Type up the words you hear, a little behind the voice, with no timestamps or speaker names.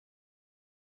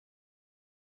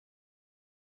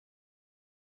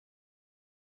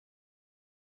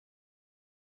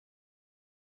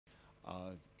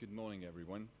Good morning,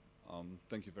 everyone.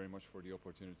 Thank you very much for the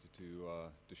opportunity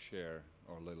to share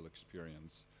our little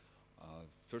experience.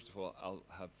 First of all, I'll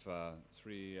have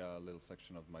three little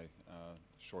sections of my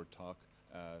short talk.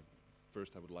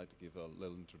 First, I would like to give a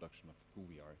little introduction of who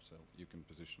we are, so you can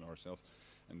position ourselves,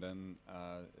 and then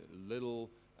little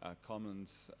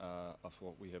comments of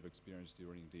what we have experienced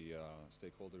during the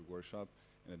stakeholder workshop.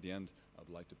 And at the end, I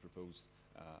would like to propose,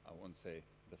 I won't say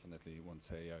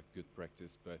good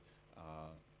practice, but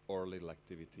our little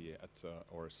activity at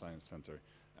our science center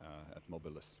at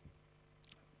Mobilis.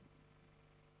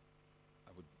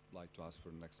 I would like to ask for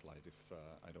the next slide if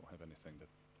I don't have anything that,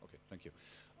 okay, thank you.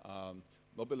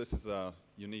 Mobilis is a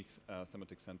unique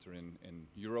thematic center in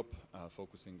Europe,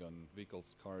 focusing on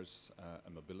vehicles, cars,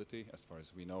 and mobility. As far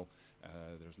as we know,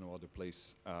 there's no other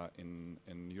place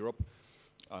in Europe.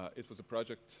 It was a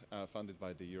project funded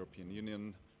by the European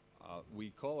Union. We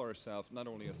call ourselves not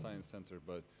only a science center,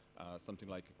 but something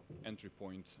like entry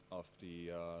point of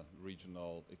the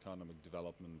regional economic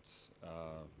development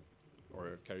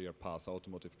or career path,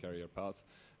 automotive career path.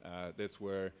 That's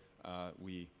where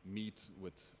we meet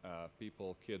with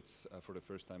people, kids, for the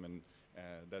first time, and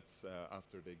that's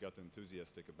after they got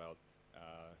enthusiastic about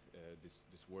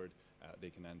this word, they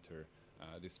can enter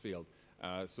this field.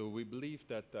 So we believe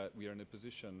that we are in a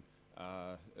position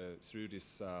through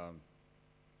this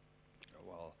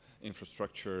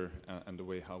infrastructure and the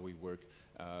way how we work,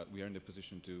 we are in a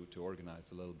position to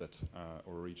organize a little bit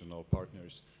our regional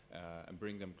partners and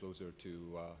bring them closer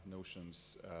to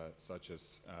notions such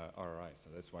as RRI. So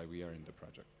that's why we are in the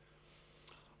project.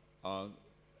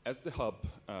 As the hub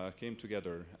came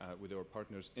together with our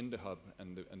partners in the hub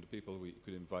and the people we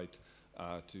could invite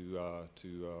to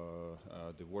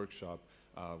the workshop,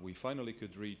 we finally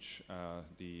could reach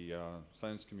the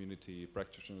science community,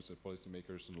 practitioners and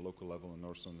policymakers on the local level and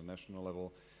also on the national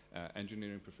level,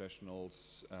 engineering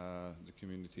professionals, the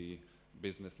community,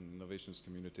 business and innovations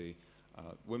community,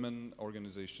 women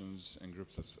organizations and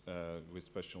groups with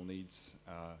special needs,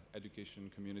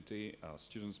 education community,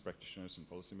 students, practitioners and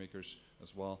policymakers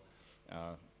as well,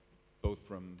 both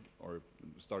from or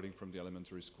starting from the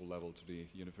elementary school level to the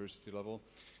university level,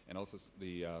 and also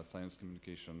the science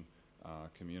communication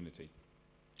community.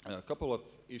 A couple of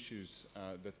issues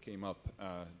that came up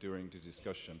during the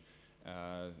discussion,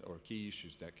 or key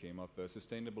issues that came up.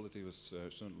 Sustainability was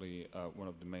certainly one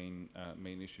of the main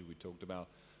issue we talked about.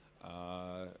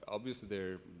 Obviously,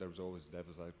 there was always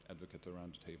devil's advocate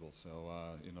around the table, so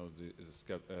you know, the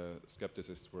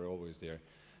skeptics were always there,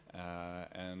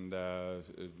 and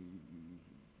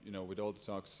you know, with all the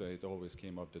talks, it always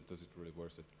came up that does it really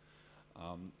worth it.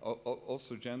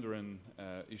 Also, gender and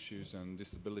issues and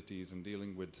disabilities and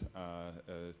dealing with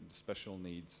special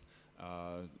needs.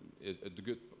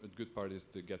 The good part is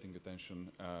the getting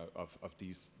attention of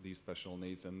these special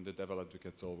needs, and the devil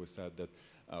advocates always said that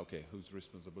okay, whose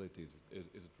responsibility is it?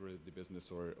 Is it really the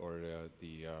business or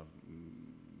the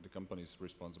company's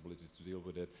responsibility to deal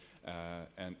with it?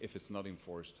 And if it's not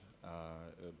enforced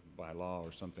by law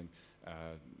or something,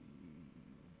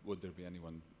 would there be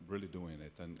anyone really doing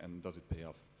it, and does it pay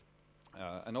off?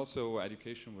 And also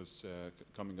education was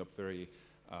coming up very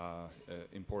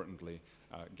importantly.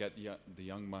 Get the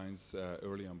young minds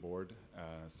early on board,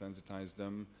 sensitize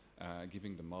them,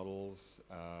 giving them models,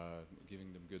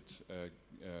 giving them good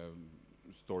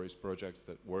stories, projects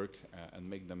that work, and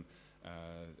make them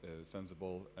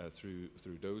sensible through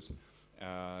those.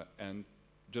 And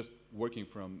just working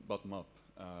from bottom up,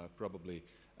 probably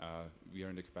we are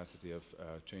in the capacity of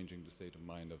changing the state of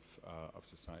mind of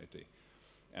society.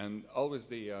 And always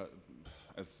the,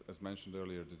 as mentioned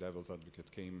earlier, the devil's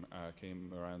advocate came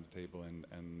around the table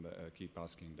and keep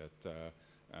asking that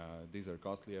these are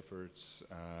costly efforts,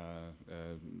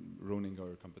 ruining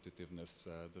our competitiveness.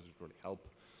 Does it really help?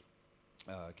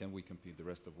 Can we compete the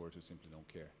rest of the world who simply don't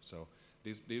care? So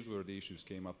these were the issues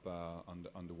came up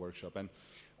on the workshop. And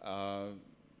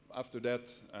after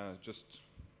that, just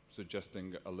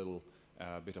suggesting a little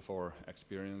bit of our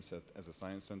experience as a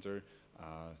science center.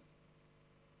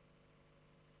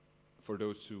 For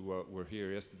those who were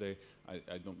here yesterday,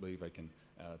 I don't believe I can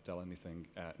tell anything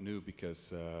new,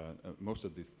 because most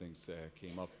of these things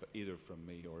came up either from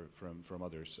me or from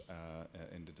others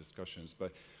in the discussions.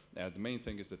 But the main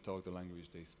thing is to talk the language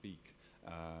they speak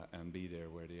and be there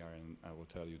where they are, and I will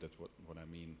tell you that what I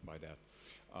mean by that.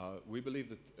 We believe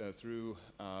that through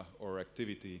our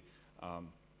activity,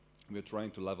 we're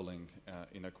trying to leveling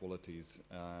inequalities,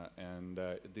 and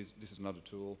this is not a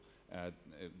tool.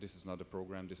 This is not a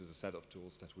program. This is a set of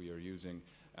tools that we are using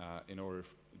in order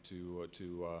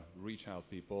to reach out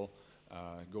people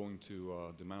going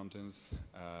to the mountains,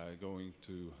 going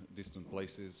to distant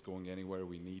places, going anywhere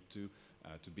we need to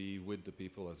be with the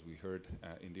people, as we heard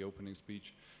in the opening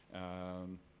speech,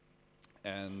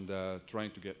 and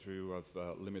trying to get through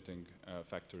of limiting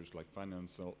factors like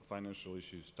financial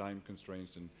issues, time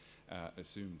constraints, and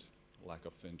assumed lack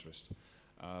of interest.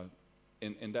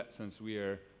 In that sense, we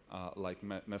are like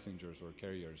messengers or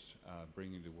carriers,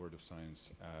 bringing the word of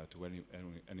science to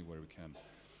anywhere we can.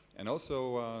 And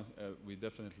also, we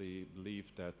definitely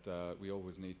believe that we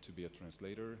always need to be a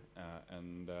translator,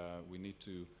 and we need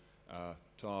to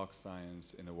talk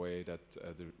science in a way that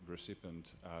the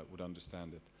recipient would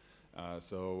understand it.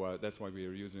 So that's why we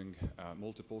are using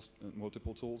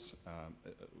multiple tools.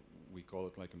 We call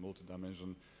it like a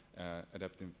multi-dimension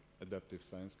adaptive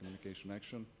science communication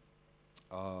action.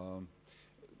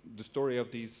 The story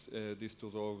of these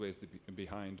tools are always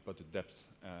behind, but the depth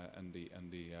and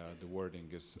the wording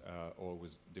is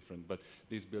always different. But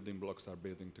these building blocks are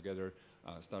building together,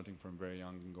 starting from very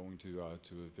young and going to a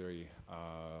very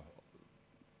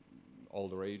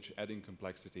older age, adding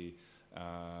complexity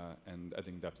and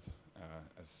adding depth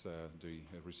as the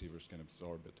receivers can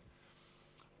absorb it.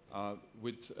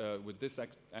 With this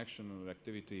action and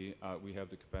activity, we have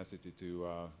the capacity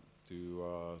to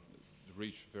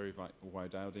reach very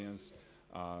wide audience,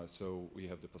 so we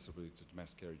have the possibility to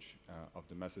mass carriage of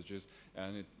the messages,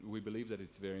 and we believe that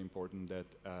it's very important that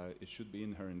it should be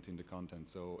inherent in the content,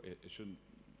 so it shouldn't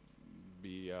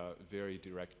be very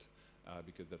direct,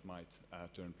 because that might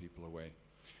turn people away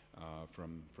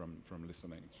from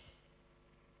listening.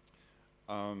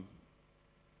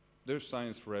 There's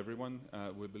science for everyone,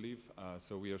 we believe,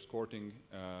 so we are escorting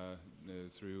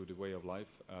through the way of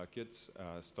life kids,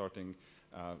 starting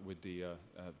with the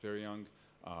very young,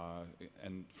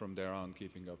 and from there on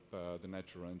keeping up the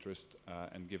natural interest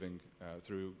and giving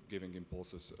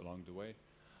impulses along the way.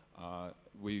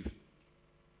 We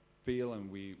feel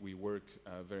and we work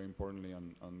very importantly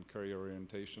on career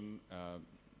orientation,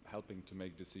 helping to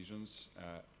make decisions,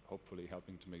 hopefully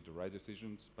helping to make the right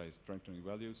decisions by strengthening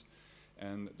values.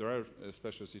 And there are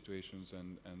special situations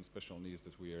and special needs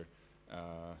that we are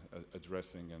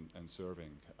addressing and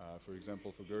serving. For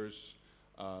example, for girls,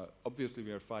 obviously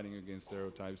we are fighting against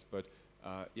stereotypes, but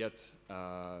yet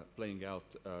playing out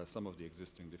some of the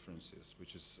existing differences,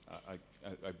 which is,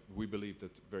 we believe,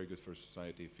 that very good for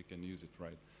society if we can use it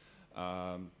right.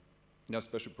 Now,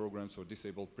 special programs for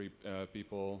disabled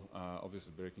people,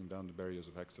 obviously breaking down the barriers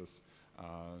of access.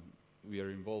 We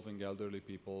are involving elderly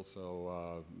people,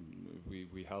 so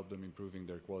we help them improving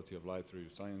their quality of life through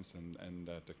science and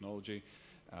technology,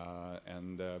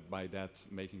 and by that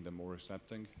making them more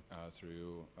accepting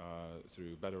through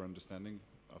better understanding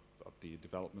of the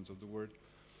developments of the world.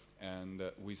 And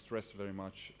we stress very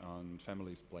much on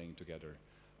families playing together.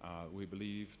 We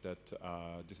believe that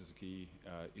this is a key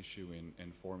issue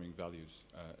in forming values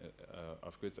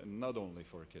of kids, and not only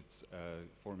for kids,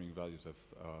 forming values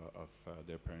of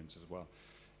their parents as well.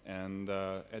 And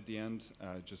at the end,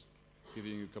 just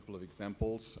giving you a couple of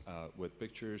examples with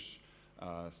pictures,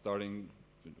 starting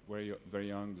very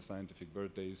young, the scientific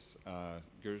birthdays,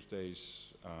 Girls'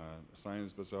 Days,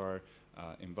 Science Bazaar,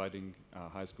 inviting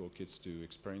high school kids to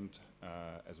experiment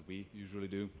as we usually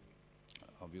do,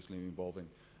 obviously involving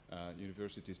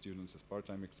university students as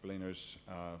part-time explainers,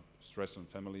 stress on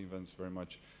family events very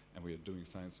much, and we are doing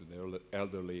science with the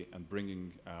elderly and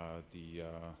bringing the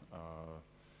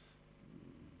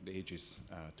ages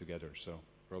together. So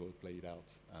probably play it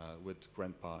out with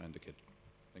grandpa and the kid.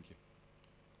 Thank you.